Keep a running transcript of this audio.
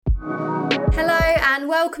Hello and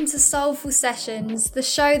welcome to Soulful Sessions, the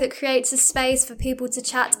show that creates a space for people to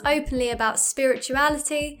chat openly about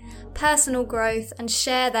spirituality, personal growth, and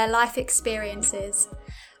share their life experiences.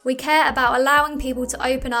 We care about allowing people to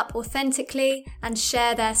open up authentically and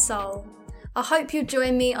share their soul. I hope you'll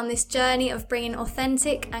join me on this journey of bringing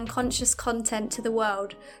authentic and conscious content to the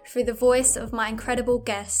world through the voice of my incredible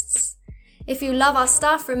guests. If you love our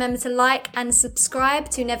stuff, remember to like and subscribe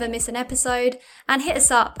to never miss an episode, and hit us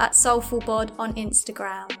up at SoulfulBod on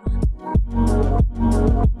Instagram.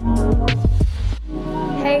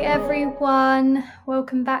 Hey everyone,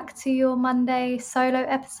 welcome back to your Monday solo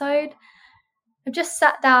episode. I've just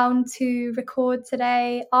sat down to record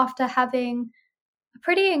today after having a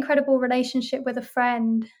pretty incredible relationship with a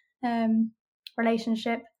friend,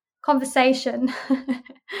 conversation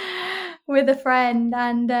with a friend,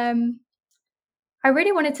 and I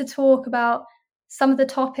really wanted to talk about some of the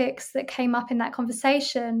topics that came up in that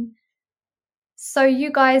conversation so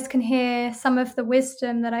you guys can hear some of the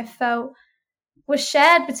wisdom that I felt was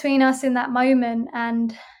shared between us in that moment.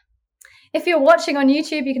 And if you're watching on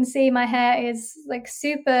YouTube, you can see my hair is like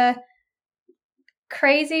super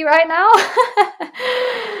crazy right now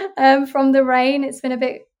from the rain. It's been a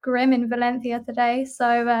bit grim in Valencia today. So,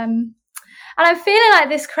 and I'm feeling like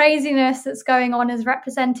this craziness that's going on has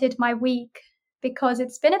represented my week, because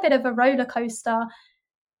it's been a bit of a roller coaster.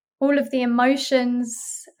 All of the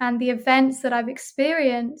emotions and the events that I've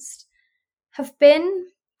experienced have been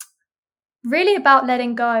really about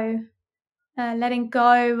letting go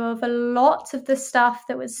of a lot of the stuff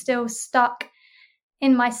that was still stuck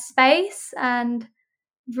in my space and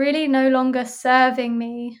really no longer serving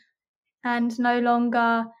me and no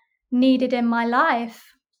longer needed in my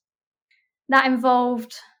life. That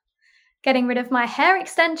involved getting rid of my hair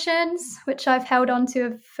extensions, which I've held on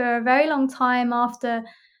to for a very long time after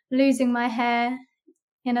losing my hair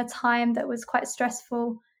in a time that was quite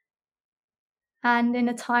stressful, and in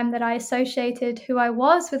a time that I associated who I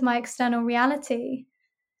was with my external reality.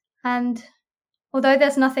 And although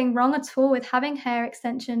there's nothing wrong at all with having hair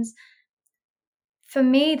extensions, for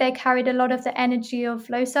me, they carried a lot of the energy of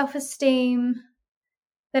low self-esteem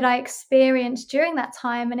that I experienced during that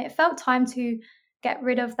time, and it felt time to get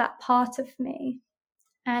rid of that part of me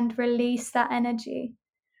and release that energy.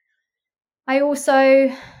 I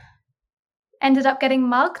also ended up getting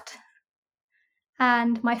mugged,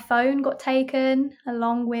 and my phone got taken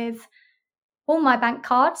along with all my bank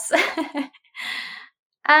cards.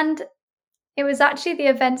 And it was actually the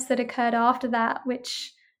events that occurred after that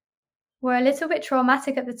which were a little bit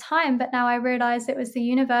traumatic at the time, but now I realized it was the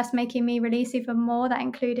universe making me release even more. That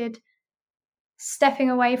included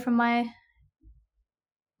stepping away from my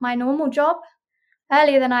normal job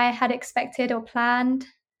earlier than I had expected or planned.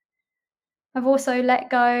 I've also let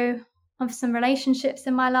go of some relationships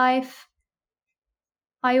in my life.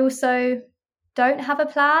 I also don't have a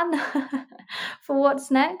plan for what's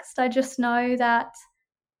next. I just know that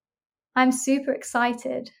I'm super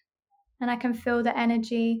excited and I can feel the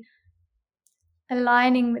energy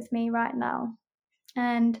aligning with me right now.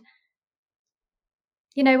 And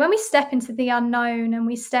you know, when we step into the unknown and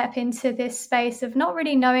we step into this space of not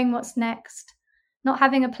really knowing what's next, not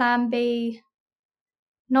having a plan B,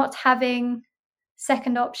 not having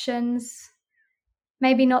second options,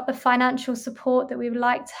 maybe not the financial support that we would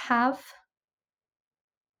like to have,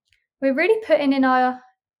 we're really putting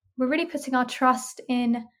our trust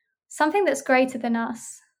in something that's greater than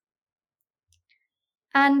us.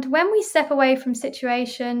 And when we step away from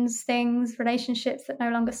situations, things, relationships that no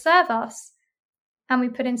longer serve us, and we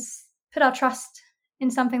put our trust in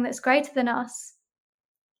something that's greater than us,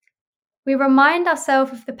 we remind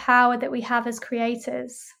ourselves of the power that we have as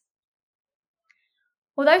creators.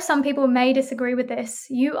 Although some people may disagree with this,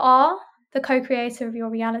 you are the co-creator of your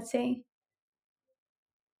reality.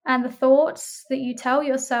 And the thoughts that you tell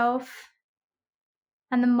yourself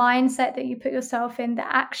and the mindset that you put yourself in,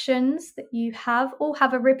 the actions that you have, all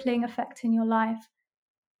have a rippling effect in your life.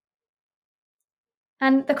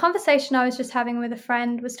 And the conversation I was just having with a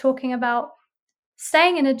friend was talking about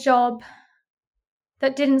staying in a job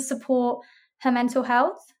that didn't support her mental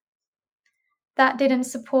health, that didn't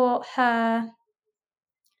support her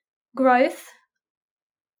growth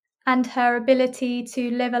and her ability to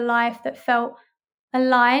live a life that felt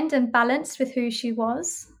aligned and balanced with who she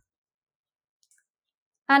was.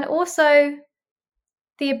 And also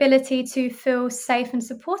the ability to feel safe and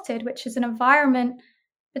supported, which is an environment,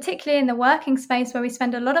 particularly in the working space where we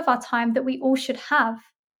spend a lot of our time, that we all should have.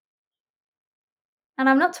 And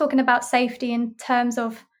I'm not talking about safety in terms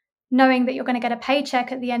of knowing that you're going to get a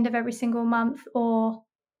paycheck at the end of every single month, or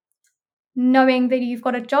knowing that you've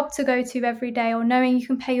got a job to go to every day, or knowing you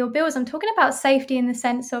can pay your bills. I'm talking about safety in the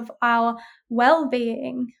sense of our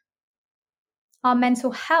well-being, our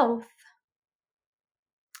mental health,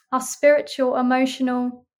 our spiritual,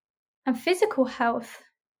 emotional, and physical health,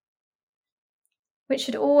 which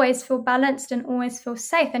should always feel balanced and always feel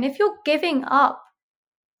safe. And if you're giving up,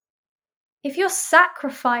 if you're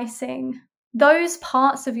sacrificing those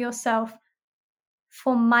parts of yourself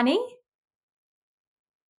for money,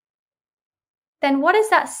 then what is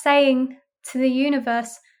that saying to the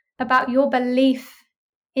universe about your belief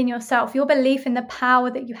in yourself, your belief in the power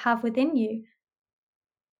that you have within you,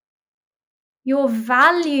 your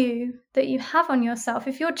value that you have on yourself?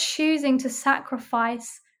 If you're choosing to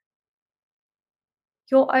sacrifice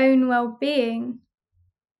your own well-being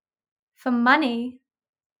for money,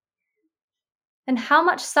 then how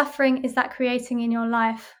much suffering is that creating in your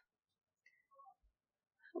life?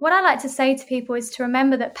 What I like to say to people is to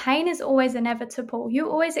remember that pain is always inevitable. You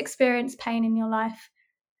always experience pain in your life.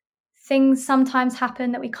 Things sometimes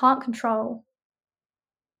happen that we can't control,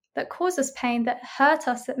 that cause us pain, that hurt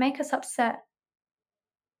us, that make us upset.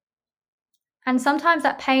 And sometimes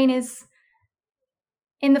that pain is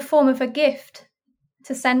in the form of a gift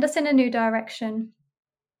to send us in a new direction,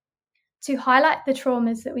 to highlight the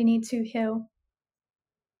traumas that we need to heal.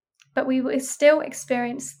 But we will still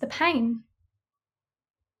experience the pain.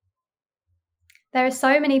 There are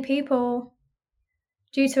so many people,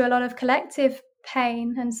 due to a lot of collective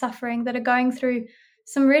pain and suffering, that are going through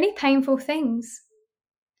some really painful things.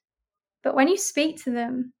 But when you speak to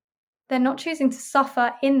them, they're not choosing to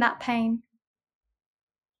suffer in that pain.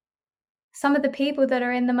 Some of the people that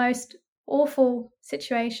are in the most awful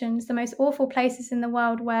situations, the most awful places in the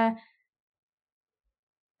world, where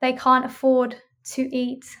they can't afford to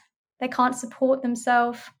eat, they can't support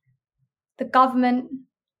themselves, the government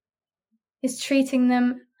is treating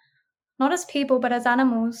them not as people but as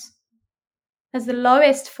animals, as the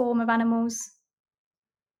lowest form of animals,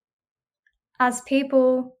 as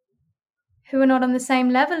people who are not on the same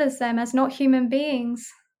level as them, as not human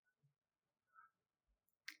beings.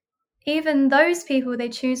 Even those people, they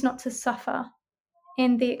choose not to suffer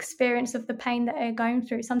in the experience of the pain that they're going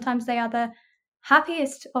through. Sometimes they are the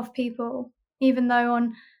happiest of people, even though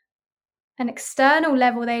on an external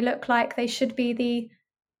level they look like they should be the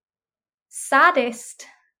saddest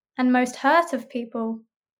and most hurt of people.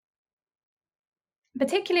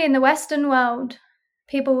 Particularly in the Western world,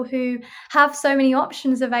 people who have so many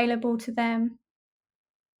options available to them,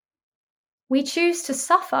 we choose to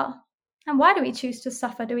suffer. And why do we choose to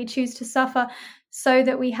suffer? Do we choose to suffer so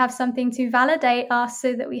that we have something to validate us,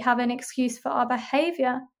 so that we have an excuse for our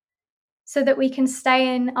behavior, so that we can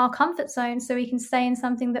stay in our comfort zone, so we can stay in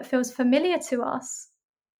something that feels familiar to us?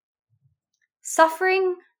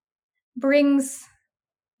 Suffering brings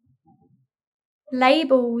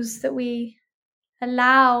labels that we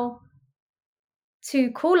allow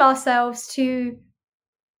to call ourselves, to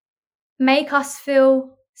make us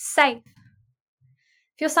feel safe.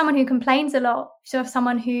 If you're someone who complains a lot, if you're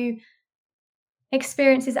someone who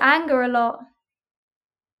experiences anger a lot,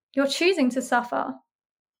 you're choosing to suffer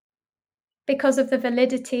because of the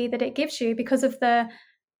validity that it gives you, because of the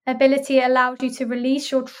ability it allows you to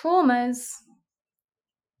release your traumas,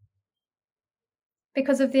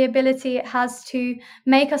 because of the ability it has to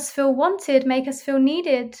make us feel wanted, make us feel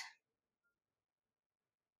needed.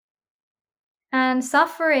 And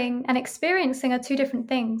suffering and experiencing are two different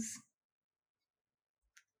things.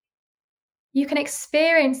 You can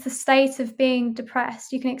experience the state of being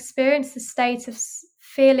depressed. You can experience the state of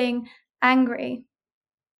feeling angry,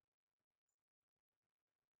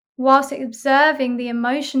 whilst observing the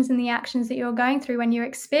emotions and the actions that you're going through when you're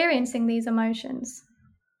experiencing these emotions.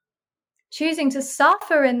 Choosing to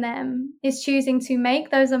suffer in them is choosing to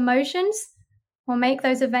make those emotions, or make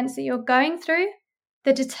those events that you're going through,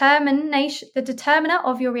 the determiner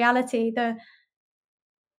of your reality, the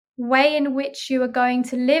way in which you are going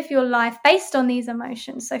to live your life based on these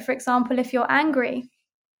emotions. So, for example, if you're angry,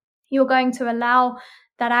 you're going to allow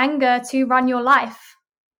that anger to run your life,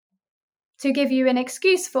 to give you an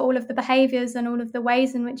excuse for all of the behaviors and all of the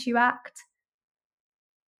ways in which you act.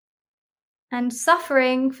 And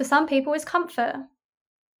suffering for some people is comfort,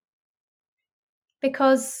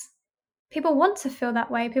 because people want to feel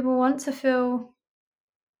that way. People want to feel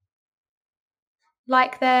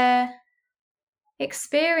like their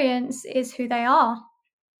experience is who they are,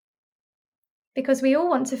 because we all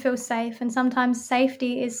want to feel safe, and sometimes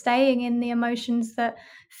safety is staying in the emotions that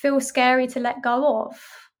feel scary to let go of.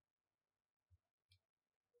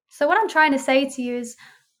 So what I'm trying to say to you is,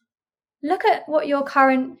 look at what your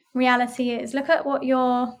current reality is. Look at what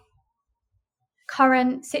your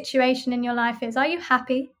current situation in your life is. Are you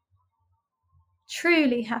happy?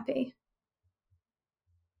 Truly happy?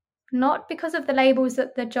 Not because of the labels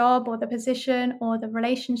that the job or the position or the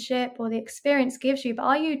relationship or the experience gives you, but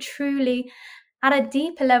are you truly at a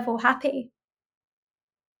deeper level happy?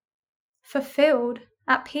 Fulfilled,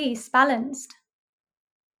 at peace, balanced?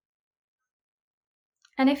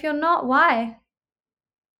 And if you're not, why?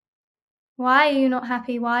 Why are you not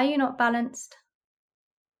happy? Why are you not balanced?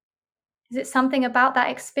 Is it something about that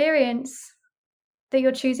experience that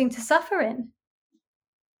you're choosing to suffer in?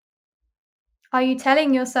 Are you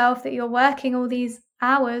telling yourself that you're working all these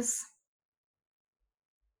hours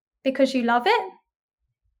because you love it?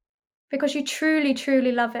 Because you truly,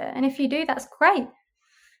 truly love it. And if you do, that's great.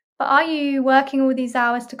 But are you working all these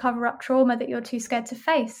hours to cover up trauma that you're too scared to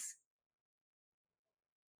face?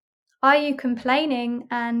 Are you complaining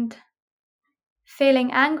and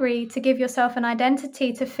feeling angry to give yourself an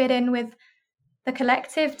identity to fit in with the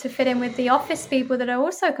collective, to fit in with the office people that are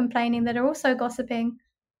also complaining, that are also gossiping?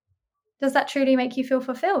 Does that truly make you feel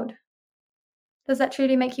fulfilled? Does that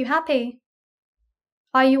truly make you happy?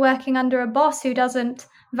 Are you working under a boss who doesn't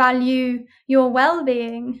value your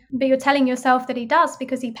well-being, but you're telling yourself that he does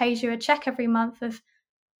because he pays you a check every month of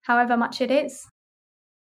however much it is?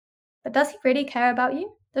 But does he really care about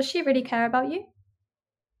you? Does she really care about you?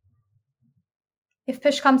 If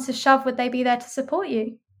push comes to shove, would they be there to support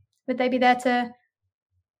you? Would they be there to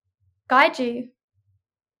guide you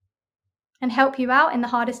and help you out in the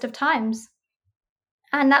hardest of times?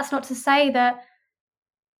 And that's not to say that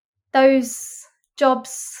those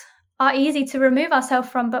jobs are easy to remove ourselves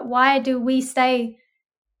from, but why do we stay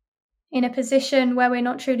in a position where we're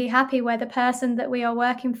not truly happy, where the person that we are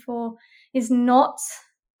working for is not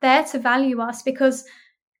there to value us? Because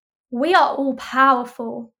we are all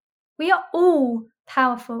powerful. We are all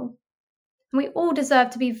powerful. And we all deserve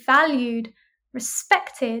to be valued,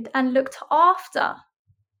 respected, and looked after.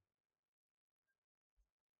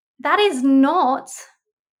 That is not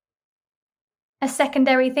a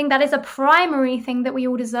secondary thing. That is a primary thing that we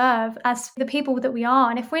all deserve as the people that we are.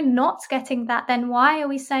 And if we're not getting that, then why are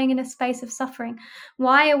we staying in a space of suffering?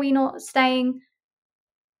 Why are we not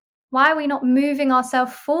moving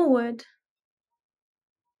ourselves forward?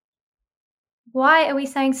 Why are we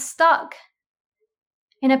staying stuck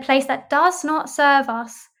in a place that does not serve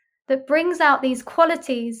us, that brings out these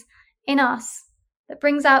qualities in us, that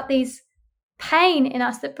brings out these pain in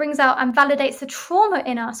us, that brings out and validates the trauma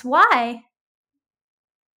in us? Why?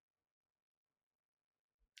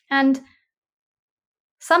 And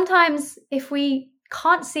sometimes if we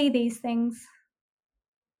can't see these things,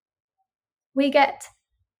 we get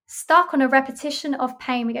stuck on a repetition of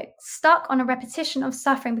pain. We get stuck on a repetition of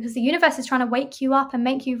suffering because the universe is trying to wake you up and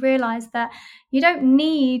make you realize that you don't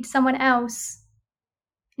need someone else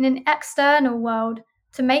in an external world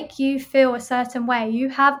to make you feel a certain way. You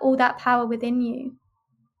have all that power within you.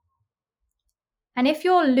 And if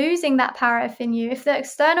you're losing that power within you, if the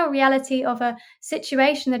external reality of a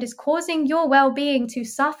situation that is causing your well-being to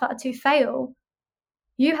suffer, to fail,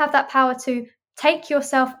 you have that power to take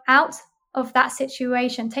yourself out of that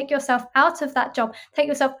situation, take yourself out of that job, take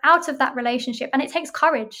yourself out of that relationship. And it takes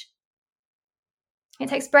courage. It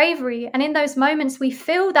takes bravery. And in those moments, we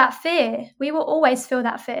feel that fear. We will always feel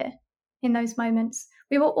that fear in those moments.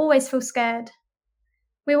 We will always feel scared.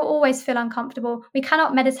 We will always feel uncomfortable. We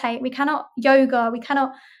cannot meditate. We cannot yoga. We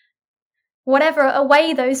cannot whatever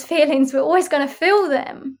away those feelings. We're always going to feel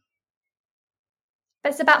them.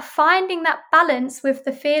 But it's about finding that balance with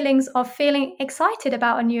the feelings of feeling excited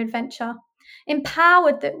about a new adventure,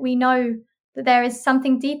 empowered that we know that there is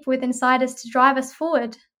something deep within inside us to drive us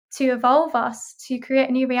forward, to evolve us, to create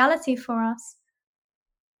a new reality for us.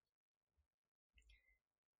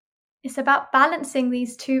 It's about balancing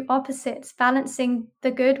these two opposites, balancing the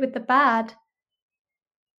good with the bad,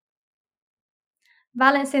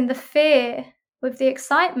 balancing the fear with the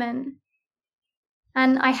excitement.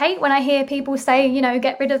 And I hate when I hear people say,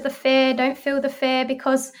 get rid of the fear, don't feel the fear,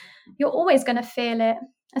 because you're always going to feel it,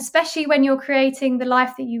 especially when you're creating the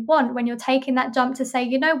life that you want, when you're taking that jump to say,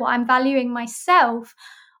 you know what, I'm valuing myself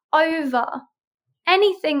over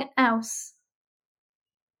anything else.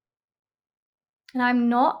 And I'm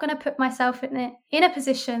not going to put myself in a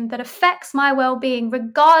position that affects my well-being,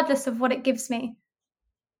 regardless of what it gives me.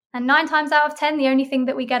 And 9 times out of 10, the only thing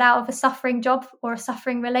that we get out of a suffering job or a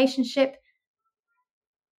suffering relationship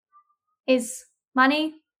is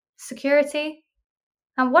money, security.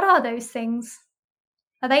 And what are those things?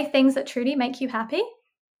 Are they things that truly make you happy?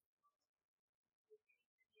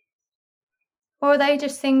 Or are they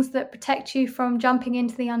just things that protect you from jumping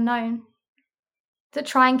into the unknown, that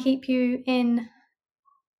try and keep you in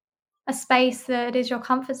a space that is your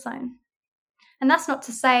comfort zone. And that's not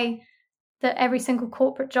to say that every single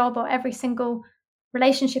corporate job or every single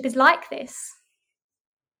relationship is like this.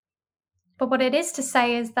 But what it is to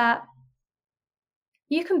say is that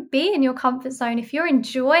you can be in your comfort zone if you're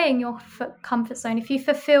enjoying your comfort zone, if you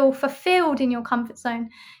feel fulfilled in your comfort zone,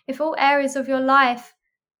 if all areas of your life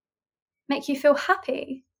make you feel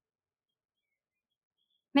happy,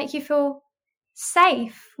 make you feel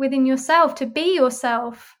safe within yourself to be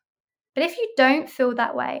yourself. But if you don't feel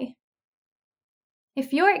that way,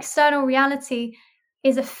 if your external reality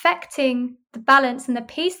is affecting the balance and the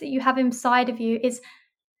peace that you have inside of you, is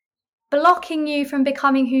blocking you from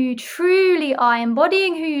becoming who you truly are,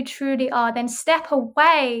 embodying who you truly are, then step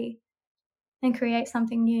away and create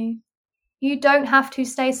something new. You don't have to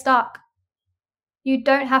stay stuck. You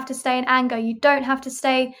don't have to stay in anger. You don't have to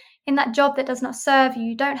stay in that job that does not serve you.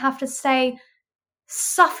 You don't have to stay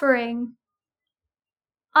suffering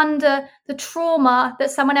under the trauma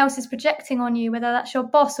that someone else is projecting on you, whether that's your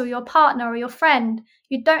boss or your partner or your friend.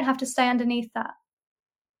 You don't have to stay underneath that.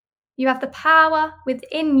 You have the power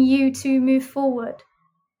within you to move forward.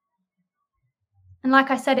 And like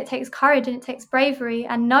I said, it takes courage and it takes bravery,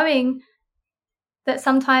 and knowing that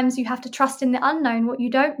sometimes you have to trust in the unknown, what you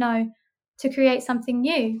don't know, to create something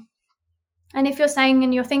new. And if you're saying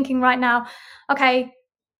and you're thinking right now, okay,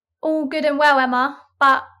 all good and well, Emma,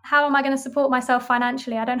 but how am I going to support myself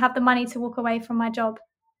financially? I don't have the money to walk away from my job.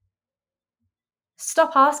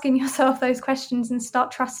 Stop asking yourself those questions and start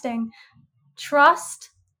trusting. Trust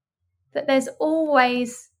that there's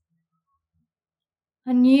always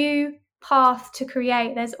a new path to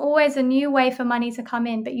create. There's always a new way for money to come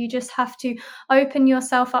in, but you just have to open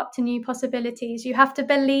yourself up to new possibilities. You have to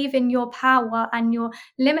believe in your power and your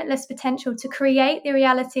limitless potential to create the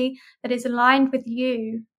reality that is aligned with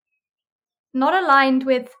you, not aligned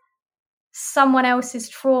with someone else's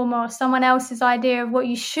trauma or someone else's idea of what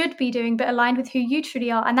you should be doing, but aligned with who you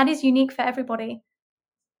truly are. And that is unique for everybody.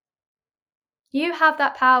 You have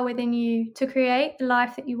that power within you to create the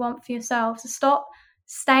life that you want for yourself. So stop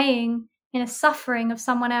staying in a suffering of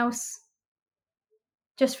someone else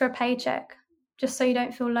just for a paycheck, just so you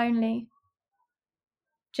don't feel lonely,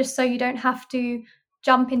 just so you don't have to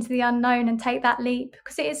jump into the unknown and take that leap,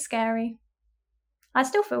 because it is scary. I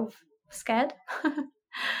still feel scared.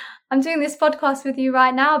 I'm doing this podcast with you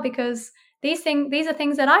right now because these are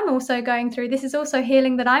things that I'm also going through. This is also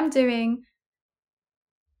healing that I'm doing,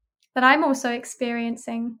 that I'm also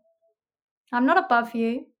experiencing. I'm not above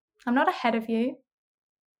you. I'm not ahead of you.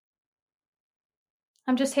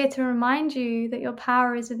 I'm just here to remind you that your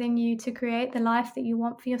power is within you to create the life that you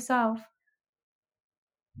want for yourself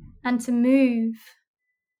and to move,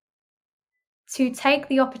 to take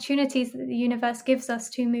the opportunities that the universe gives us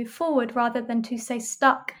to move forward rather than to stay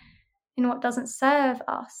stuck in what doesn't serve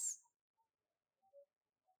us.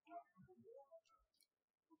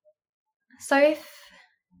 So if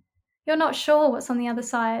you're not sure what's on the other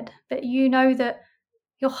side, but you know that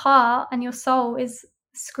your heart and your soul is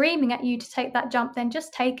screaming at you to take that jump, then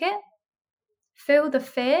just take it. Feel the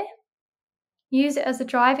fear. Use it as a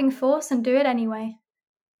driving force and do it anyway.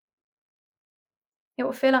 It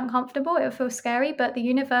will feel uncomfortable, it will feel scary, but the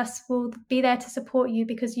universe will be there to support you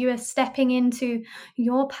because you are stepping into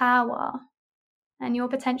your power and your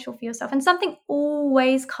potential for yourself. And something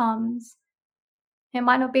always comes. It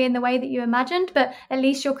might not be in the way that you imagined, but at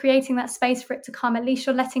least you're creating that space for it to come. At least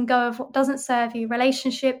you're letting go of what doesn't serve you,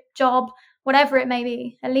 relationship, job, whatever it may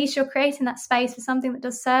be. At least you're creating that space for something that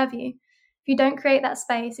does serve you. If you don't create that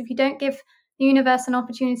space, if you don't give the universe an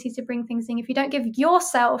opportunity to bring things in, if you don't give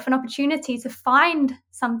yourself an opportunity to find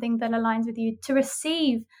something that aligns with you, to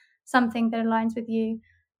receive something that aligns with you,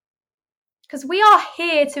 because we are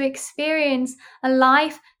here to experience a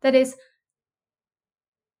life that is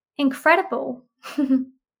incredible.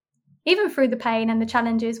 Even through the pain and the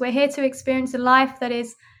challenges, we're here to experience a life that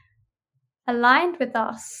is aligned with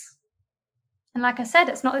us. And like I said,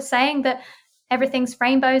 it's not saying that everything's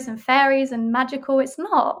rainbows and fairies and magical. It's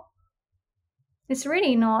not. It's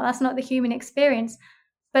really not. That's not the human experience.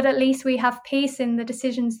 But at least we have peace in the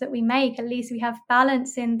decisions that we make. At least we have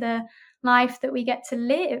balance in the life that we get to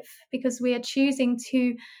live, because we are choosing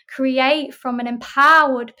to create from an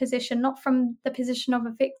empowered position, not from the position of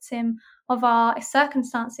a victim of our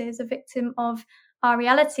circumstances, a victim of our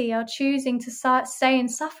reality, are choosing to stay in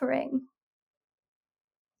suffering.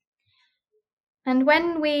 And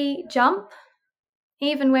when we jump,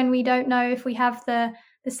 even when we don't know if we have the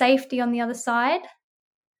safety on the other side,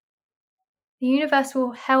 the universe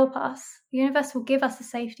will help us. The universe will give us a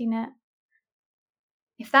safety net.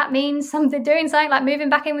 If that means doing something like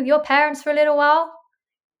moving back in with your parents for a little while,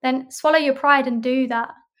 then swallow your pride and do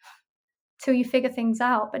that. till you figure things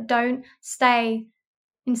out, but don't stay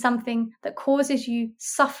in something that causes you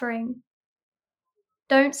suffering.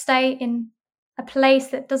 Don't stay in a place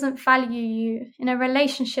that doesn't value you, in a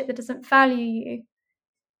relationship that doesn't value you.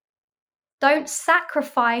 Don't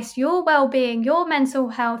sacrifice your well-being, your mental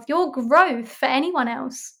health, your growth for anyone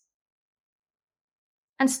else.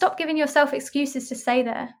 And stop giving yourself excuses to stay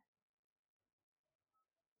there.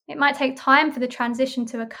 It might take time for the transition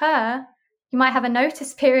to occur. You might have a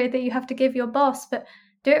notice period that you have to give your boss, but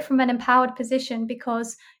do it from an empowered position,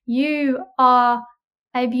 because you are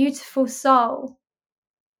a beautiful soul.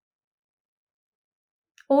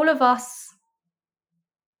 All of us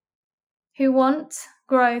who want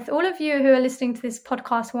growth, all of you who are listening to this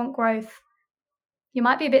podcast want growth. You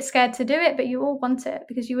might be a bit scared to do it, but you all want it,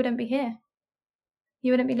 because you wouldn't be here.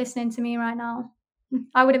 You wouldn't be listening to me right now.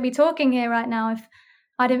 I wouldn't be talking here right now if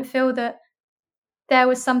I didn't feel that there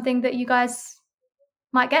was something that you guys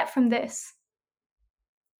might get from this.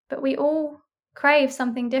 But we all crave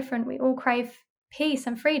something different. We all crave peace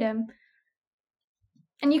and freedom.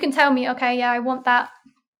 And you can tell me, okay, yeah, I want that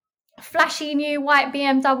flashy new white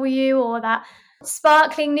BMW or that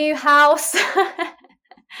sparkling new house,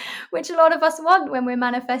 which a lot of us want when we're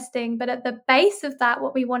manifesting. But at the base of that,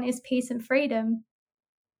 what we want is peace and freedom.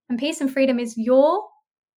 And peace and freedom is your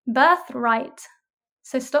birthright.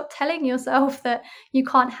 So stop telling yourself that you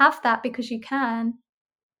can't have that, because you can.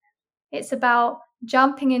 It's about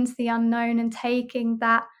jumping into the unknown and taking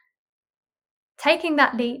that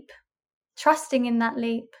leap, trusting in that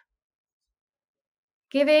leap,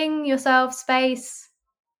 giving yourself space,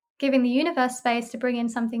 giving the universe space to bring in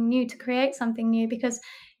something new, to create something new. Because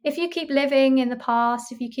if you keep living in the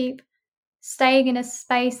past, if you keep staying in a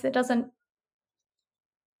space that doesn't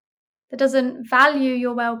value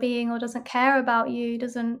your well-being, or doesn't care about you,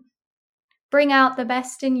 doesn't bring out the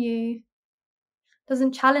best in you,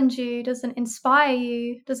 doesn't challenge you, doesn't inspire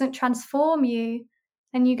you, doesn't transform you,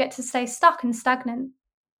 then you get to stay stuck and stagnant.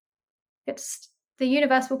 The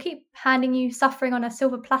universe will keep handing you suffering on a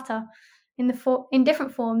silver platter in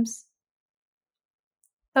different forms.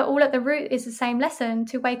 But all at the root is the same lesson: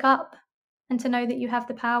 to wake up and to know that you have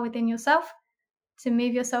the power within yourself to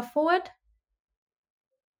move yourself forward,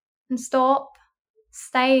 and stop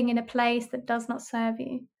staying in a place that does not serve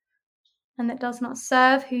you, and that does not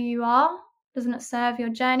serve who you are, does not serve your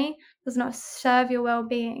journey, does not serve your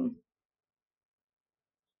well-being.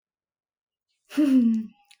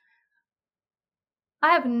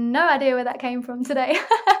 I have no idea where that came from today.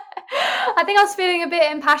 I think I was feeling a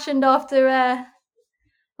bit impassioned after a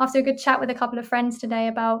good chat with a couple of friends today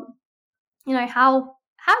about, how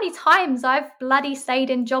many times I've bloody stayed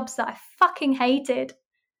in jobs that I fucking hated,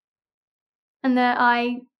 and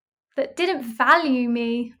that didn't value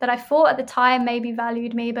me, that I thought at the time maybe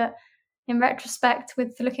valued me, but in retrospect,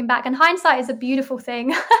 with looking back, and hindsight is a beautiful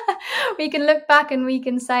thing. We can look back and we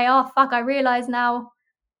can say, oh fuck, I realize now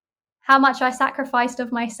how much I sacrificed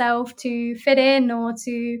of myself to fit in, or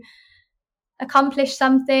to accomplish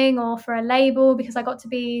something, or for a label, because I got to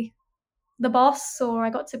be the boss, or I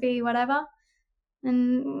got to be whatever.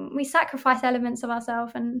 And we sacrifice elements of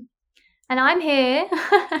ourselves, and I'm here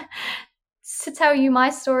to tell you my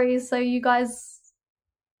stories, so you guys,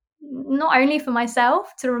 not only for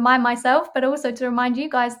myself, to remind myself, but also to remind you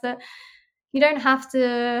guys that you don't have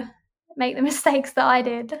to make the mistakes that I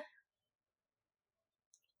did.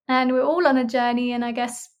 And we're all on a journey, and I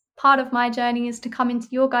guess part of my journey is to come into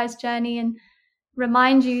your guys' journey and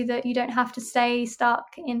remind you that you don't have to stay stuck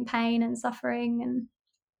in pain and suffering, and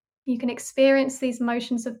you can experience these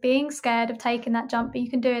emotions of being scared of taking that jump, but you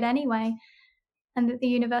can do it anyway, and that the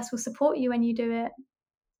universe will support you when you do it,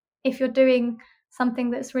 if you're doing something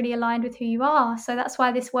that's really aligned with who you are. So that's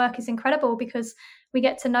why this work is incredible, because we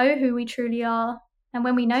get to know who we truly are. And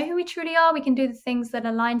when we know who we truly are, we can do the things that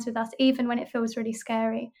aligns with us, even when it feels really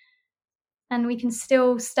scary. And we can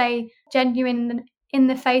still stay genuine in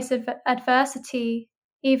the face of adversity,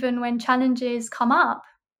 even when challenges come up.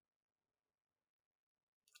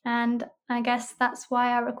 And I guess that's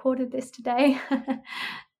why I recorded this today,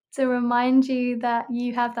 to remind you that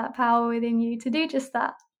you have that power within you to do just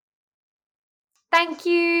that. Thank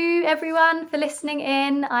you, everyone, for listening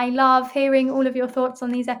in. I love hearing all of your thoughts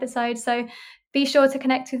on these episodes. So be sure to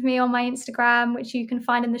connect with me on my Instagram, which you can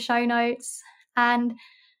find in the show notes. And,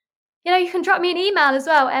 you can drop me an email as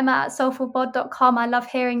well, emma@soulfulbod.com. I love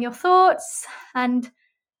hearing your thoughts and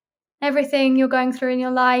everything you're going through in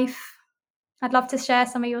your life. I'd love to share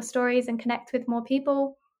some of your stories and connect with more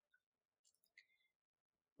people.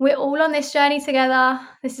 We're all on this journey together.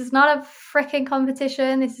 This is not a freaking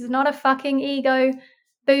competition. This is not a fucking ego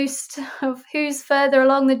boost of who's further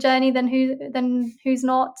along the journey than who's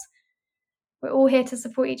not. we're all here to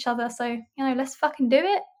support each other. So, let's fucking do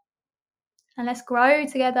it. And let's grow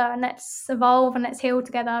together, and let's evolve, and let's heal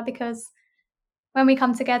together, because when we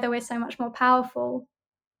come together, we're so much more powerful.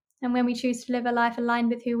 And when we choose to live a life aligned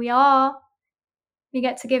with who we are, we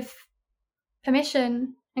get to give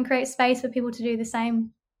permission and create space for people to do the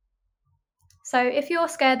same. So if you're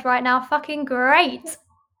scared right now, fucking great.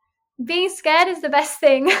 Being scared is the best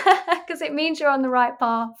thing, because it means you're on the right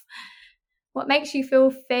path. What makes you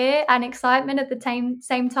feel fear and excitement at the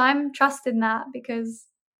same time, trust in that, because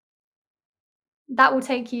that will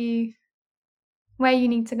take you where you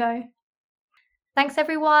need to go. Thanks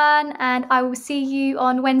everyone, and I will see you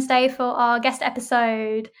on Wednesday for our guest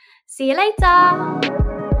episode. See you later!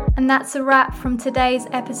 And that's a wrap from today's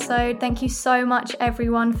episode. Thank you so much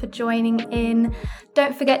everyone for joining in.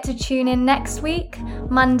 Don't forget to tune in next week,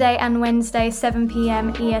 Monday and Wednesday, 7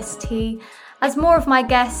 p.m. EST, as more of my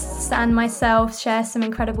guests and myself share some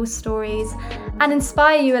incredible stories and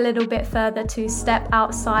inspire you a little bit further to step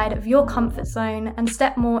outside of your comfort zone and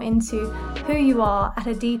step more into who you are at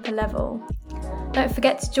a deeper level. Don't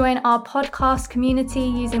forget to join our podcast community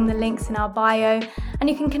using the links in our bio, and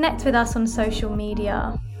you can connect with us on social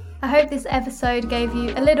media. I hope this episode gave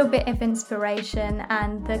you a little bit of inspiration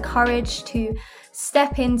and the courage to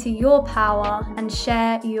step into your power and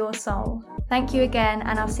share your soul. Thank you again,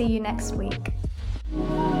 and I'll see you next week.